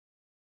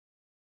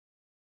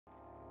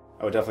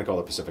I would definitely call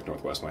the Pacific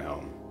Northwest my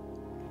home.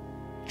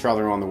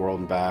 Traveling around the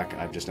world and back,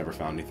 I've just never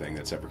found anything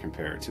that's ever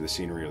compared to the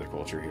scenery or the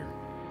culture here.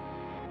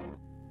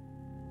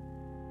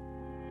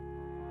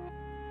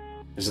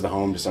 This is the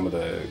home to some of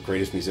the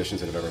greatest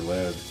musicians that have ever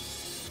lived,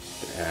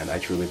 and I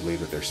truly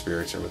believe that their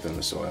spirits are within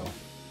the soil.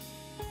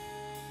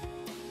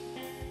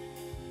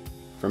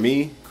 For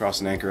me,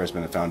 Cross&Anchor has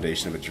been the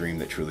foundation of a dream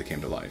that truly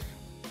came to life.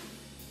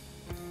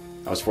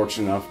 I was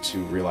fortunate enough to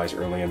realize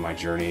early in my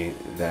journey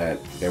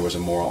that there was a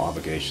moral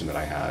obligation that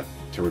I had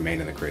to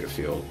remain in the creative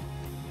field.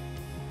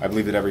 I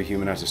believe that every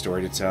human has a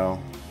story to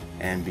tell,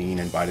 and being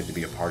invited to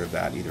be a part of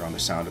that, either on the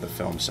sound or the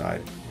film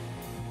side,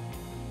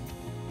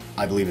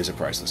 I believe is a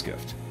priceless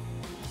gift.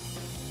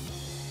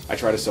 I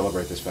try to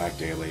celebrate this fact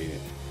daily,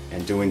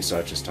 and doing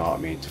such has taught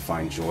me to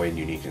find joy and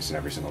uniqueness in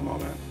every single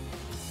moment.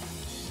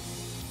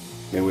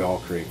 May we all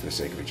create for the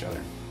sake of each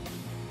other.